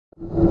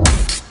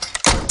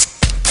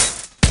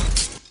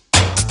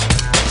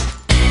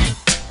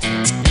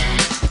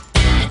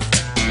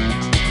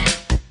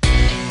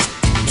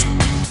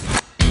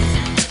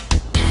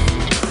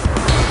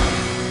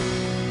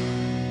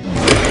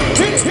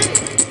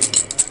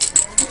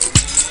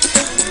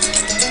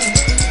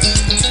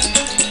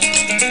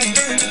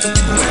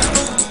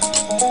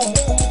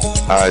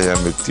I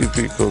am a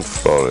typical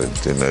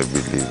Florentine, I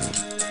believe.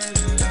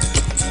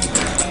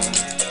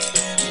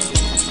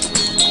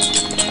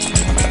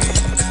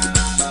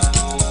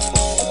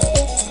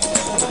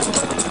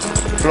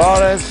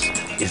 Florence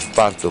is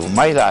part of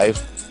my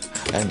life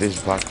and is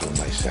part of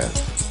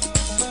myself.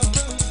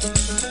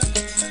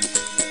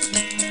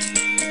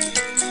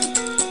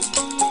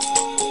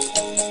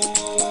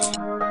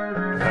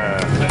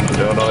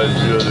 It's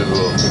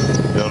beautiful.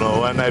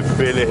 When I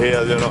feel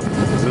here,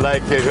 it's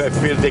like I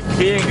feel the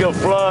king of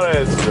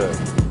Florence.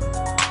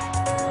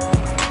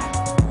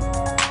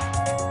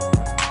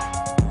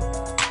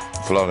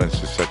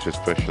 Florence is such a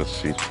special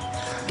city.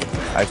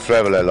 I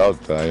travel a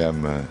lot.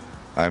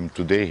 I'm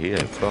today here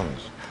in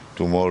Florence.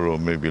 Tomorrow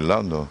maybe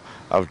London.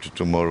 After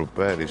tomorrow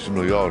Paris,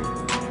 New York.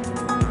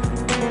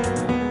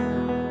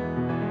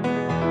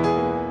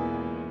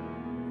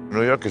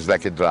 New York is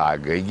like a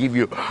drug. I give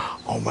you,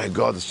 oh my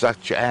God,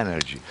 such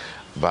energy.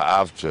 But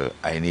after,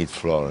 I need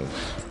Florence.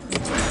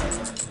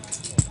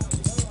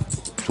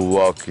 To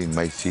walk in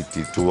my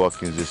city, to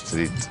walk in the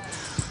street,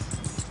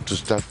 to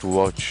start to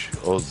watch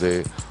all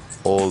the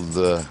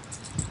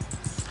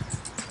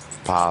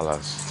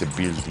palace, the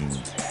building.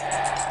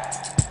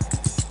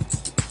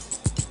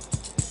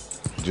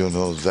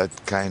 That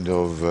kind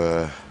of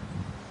a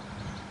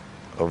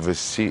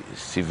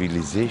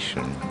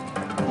civilization.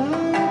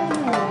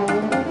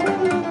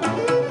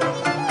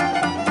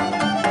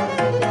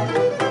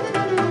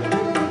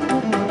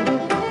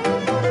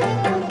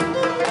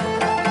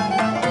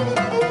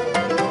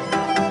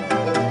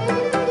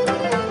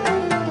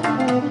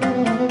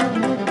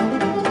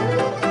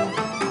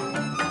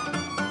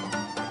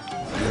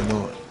 You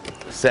know,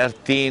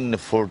 13th,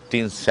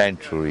 14th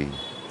century.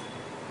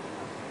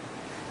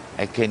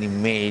 I can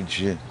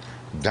imagine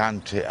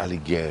Dante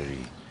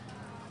Alighieri,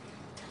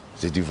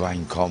 the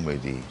Divine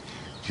Comedy,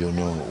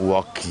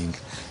 walking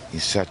in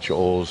such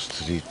old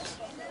street.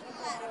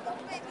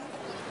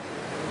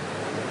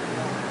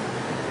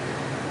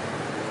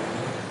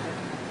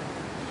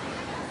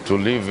 To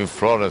live in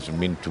Florence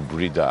means to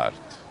breathe art.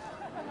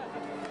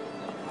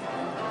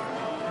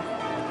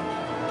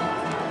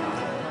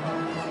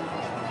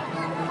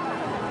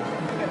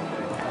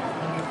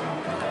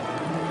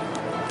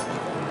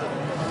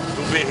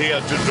 To be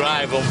here, to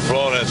drive on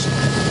Florence,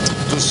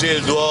 to see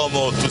il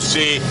Duomo, to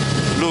see,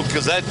 look,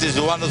 that is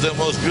one of the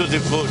most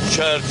beautiful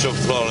church of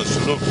Florence.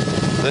 Look,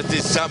 that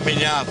is San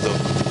Miniato.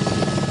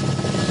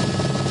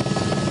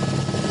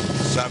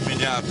 San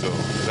Miniato,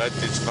 that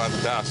is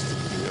fantastic.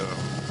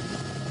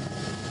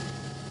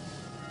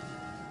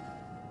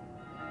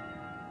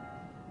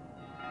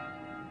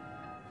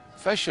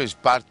 Fashion is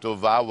part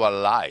of our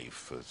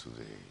life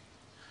today.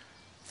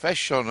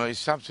 Fashion is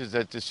something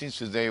that since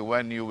the day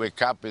when you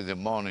wake up in the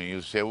morning,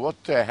 you say,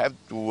 what I have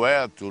to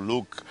wear to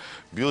look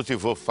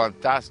beautiful,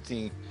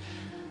 fantastic,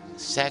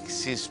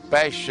 sexy,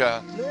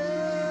 special.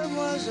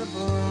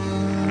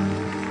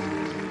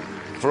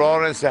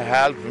 Florence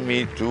helped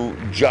me to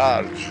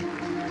judge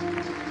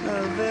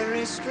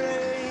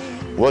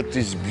what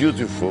is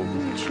beautiful.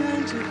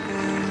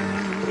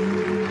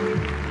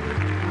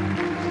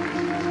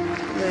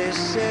 They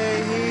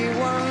say he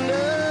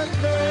wandered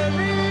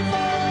very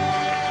far.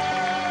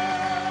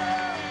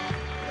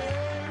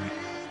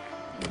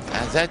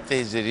 And that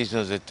is the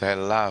reason that I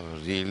love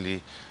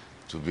really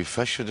to be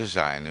fashion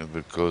designer,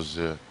 because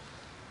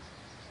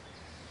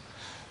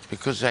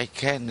I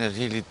can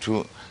really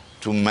to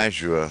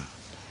measure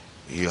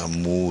your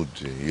mood,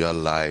 your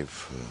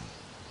life.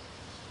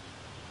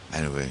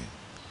 Anyway,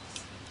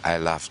 I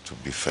love to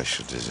be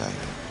fashion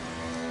designer.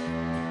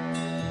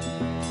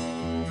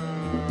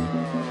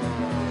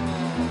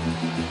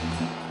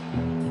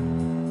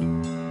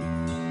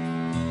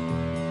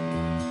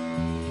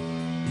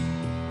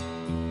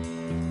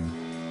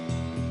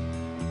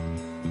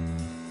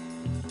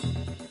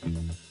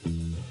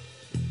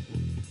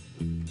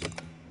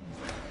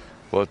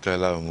 What I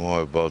love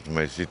more about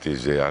my city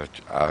is the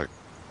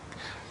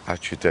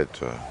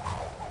architecture.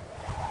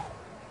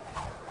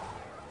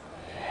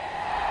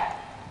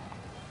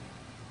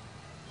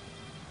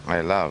 I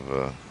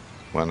love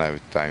when I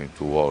have time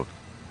to walk.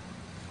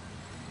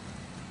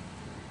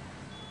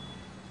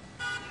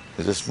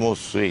 It's a small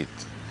street.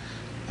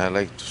 I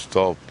like to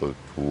stop to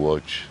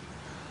watch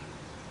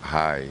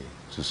high,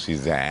 to see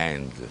the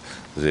end,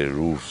 the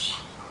roofs.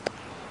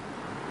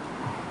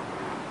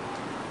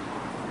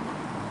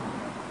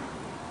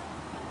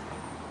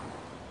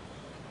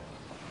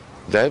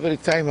 Every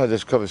time I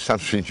discover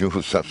something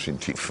new, something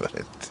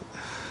different.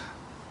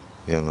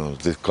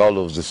 The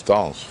color of the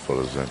stones,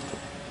 for example.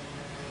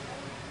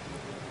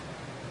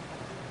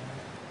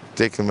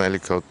 Take a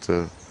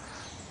helicopter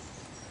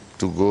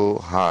to go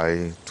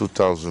high,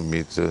 2,000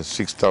 meters,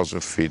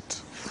 6,000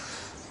 feet,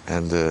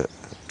 and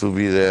to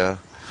be there,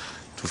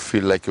 to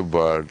feel like a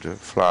bird,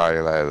 fly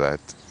like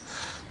that,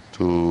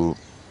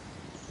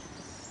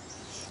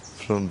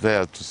 from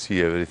there to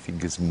see everything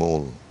is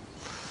small.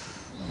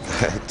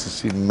 To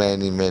see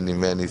many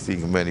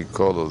things, many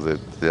colors that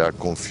they are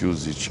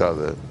confused each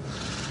other.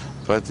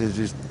 But at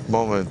this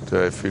moment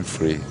I feel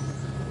free.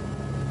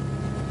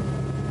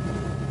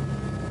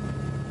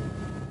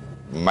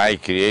 my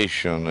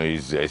creation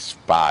is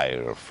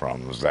inspired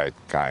from that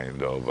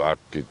kind of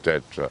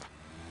architecture,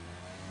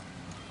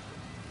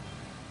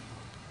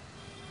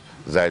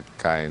 that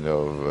kind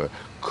of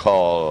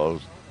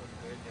colors.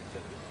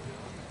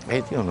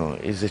 And you know,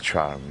 it's a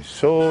charm,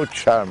 so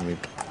charming.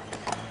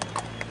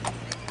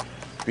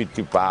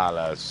 Pitti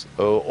Palace,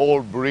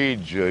 Old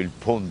Bridge, il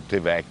Ponte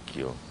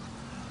Vecchio,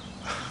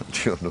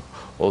 you know,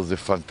 all the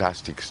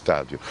fantastic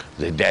statue,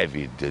 the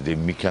David, the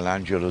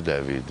Michelangelo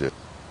David.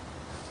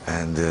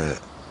 And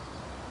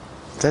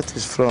that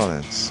is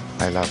Florence.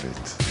 I love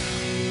it.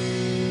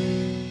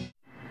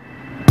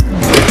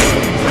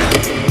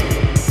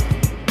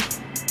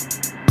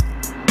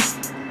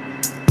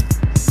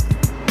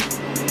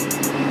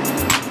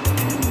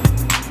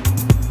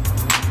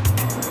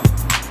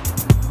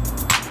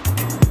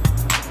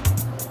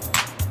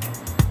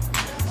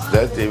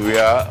 That we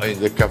are in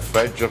the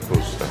Caffè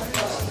Giacosa.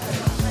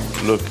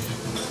 Look,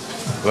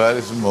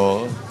 very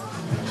small.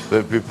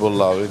 The people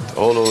love it.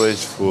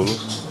 Always full.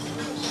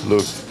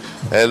 Look,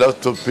 a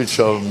lot of pictures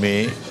of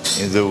me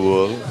in the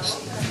wall.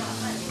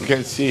 You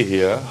can see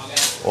here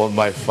all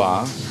my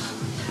fans.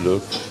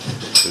 Look,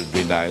 it'll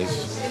be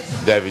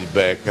nice. David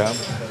Beckham.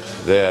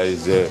 There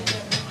is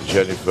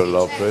Jennifer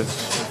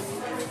Lopez.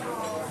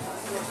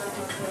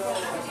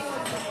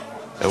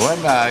 And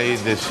when I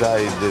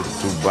decided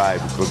to buy,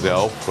 because they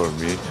offered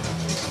me,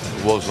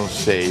 it was on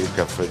sale,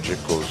 Caffè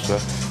Giacosa,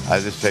 I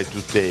decided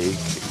to take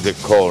the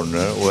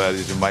corner where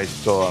is my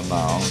store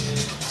now.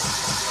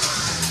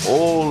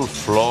 All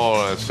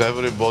Florence,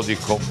 everybody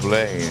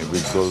complaining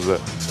because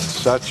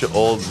such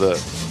old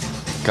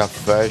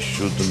cafe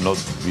should not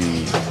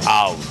be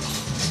out.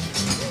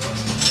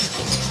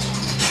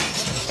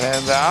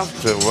 And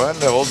after,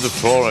 when all the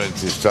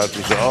Florentines started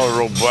to say, oh,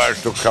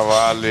 Roberto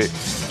Cavalli,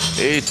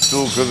 he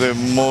took the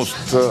most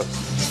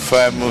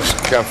famous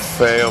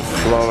cafe of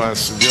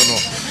Florence, you know.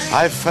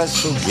 I felt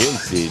so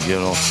guilty, you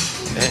know.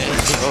 And I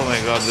said, oh my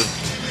God,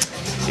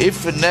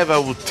 if it never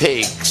would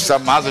take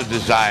some other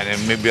designer,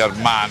 maybe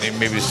Armani,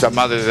 maybe some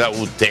other that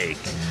would take.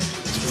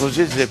 Because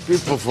the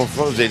people from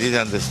Florence, they didn't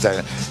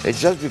understand. And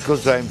just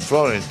because I'm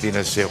Florentine,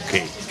 I say,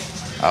 okay,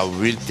 I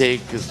will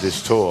take the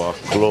store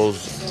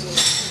close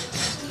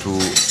to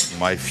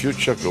my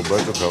future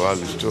Roberto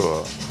Cavalli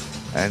store,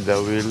 and I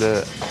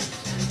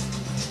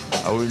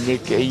will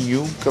make a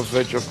new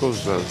Caffè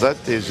Giacosa.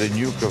 That is a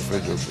new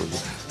Caffè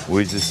Giacosa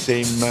with the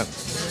same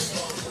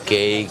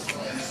cake,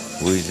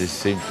 with the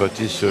same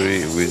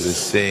patisserie, with the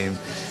same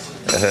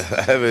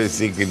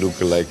everything look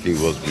like it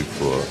was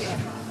before.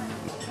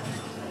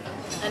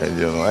 And,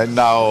 you know, and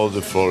now all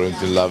the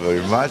Florentines love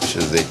very much.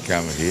 They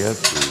come here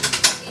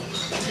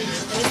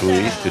to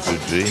eat, to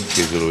drink.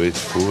 It's always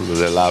full.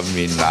 They love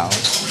me now.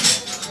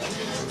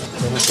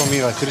 La sua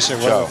amica attrice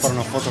vuole fare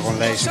una foto con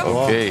lei, si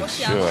può? Ok,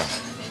 sure.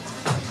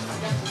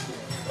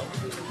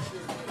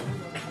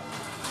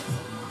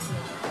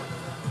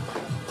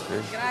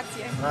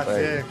 Grazie.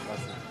 Grazie.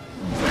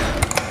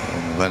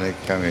 When I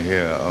come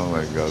here, oh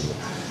my God,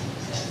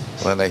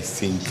 when I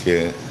think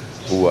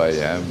who I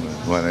am,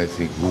 when I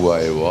think who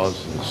I was,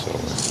 so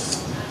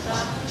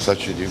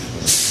such a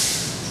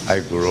difference.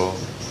 I grew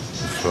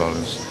in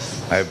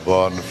Florence. I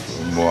born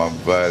from one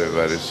very,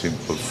 very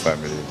simple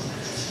family.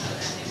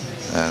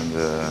 And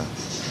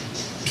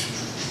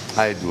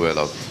I do a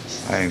lot.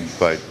 I'm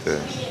quite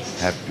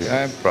happy.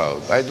 I'm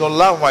proud. I don't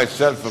love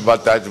myself,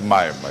 but I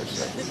admire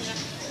myself.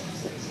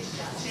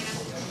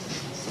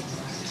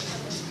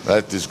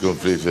 That is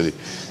completely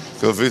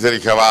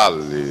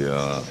Cavalli.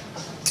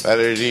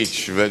 Very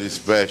rich, very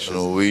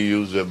special. We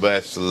use the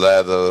best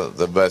leather,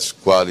 the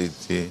best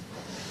quality.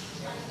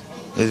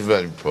 It's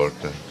very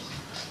important.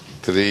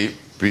 3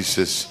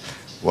 pieces,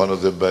 one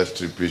of the best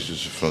 3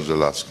 pieces from the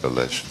last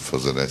collection for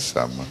the next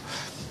summer.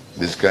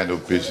 This kind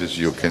of pieces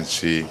you can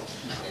see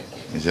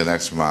in the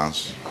next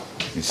month,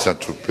 in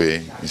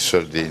Saint-Tropez, in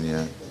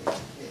Sardinia,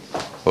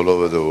 all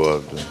over the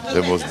world.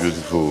 The most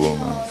beautiful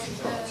woman.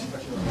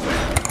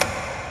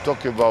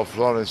 Talking about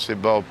Florence,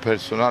 about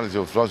personality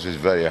of Florence is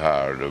very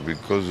hard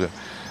because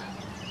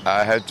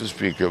I had to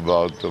speak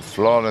about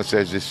Florence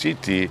as a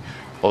city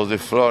or the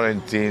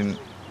Florentine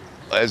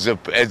as a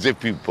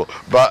people.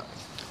 But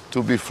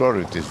to be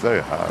Florentine is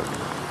very hard.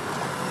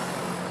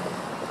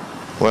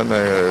 When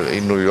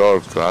in New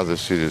York, other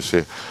cities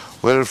say,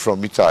 where are you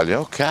from? Italy.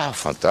 Okay,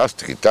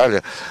 fantastic, Italy.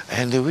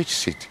 And which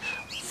city?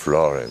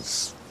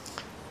 Florence.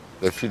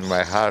 I feel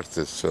my heart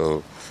is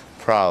so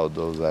proud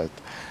of that.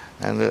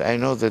 And I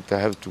know that I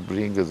have to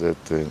bring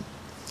that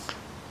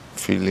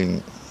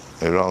feeling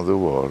around the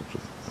world.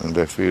 And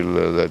I feel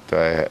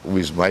that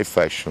with my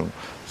fashion,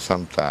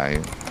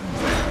 sometime,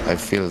 I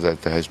feel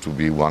that there has to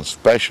be one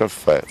special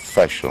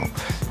fashion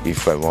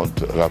if I want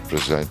to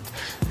represent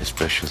a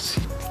special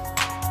city.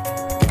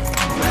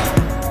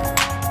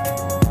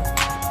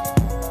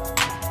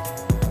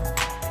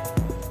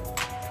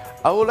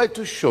 I would like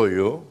to show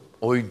you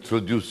or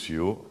introduce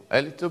you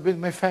a little bit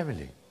my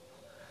family.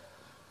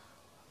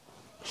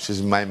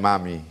 She's my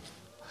mommy,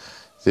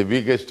 the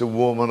biggest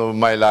woman of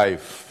my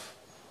life.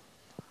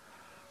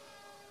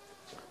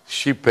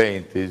 she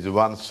painted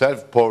one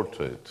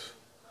self-portrait,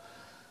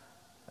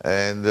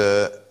 and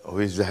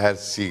with her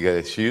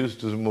cigarette. She used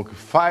to smoke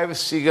 5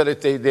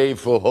 cigarettes a day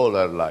for all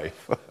her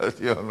life.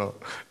 You know,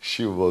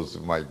 she was,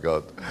 my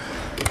God.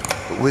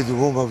 With a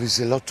woman with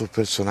a lot of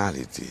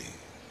personality.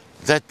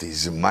 That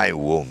is my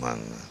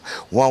woman.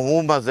 One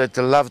woman that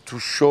loves to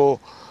show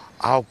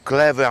how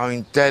clever, how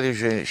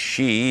intelligent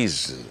she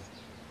is.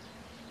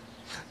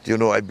 You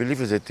know, I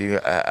believe that,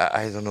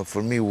 I don't know,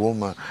 for me,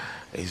 woman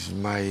is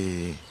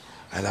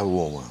I love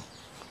woman,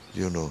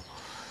 you know.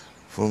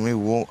 For me,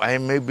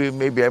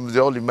 maybe I'm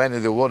the only man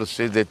in the world who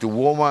says that the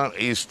woman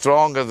is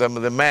stronger than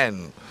the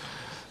man.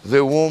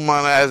 The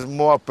woman has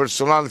more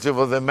personality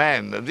than the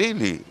man,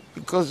 really,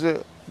 because,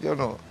 you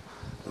know,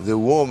 the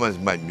woman is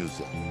my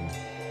musa.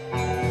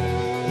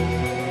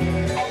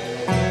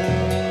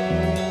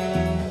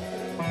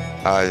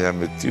 I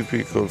am a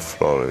typical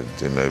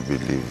Florentine, I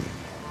believe.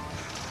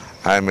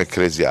 I'm a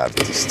crazy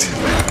artist.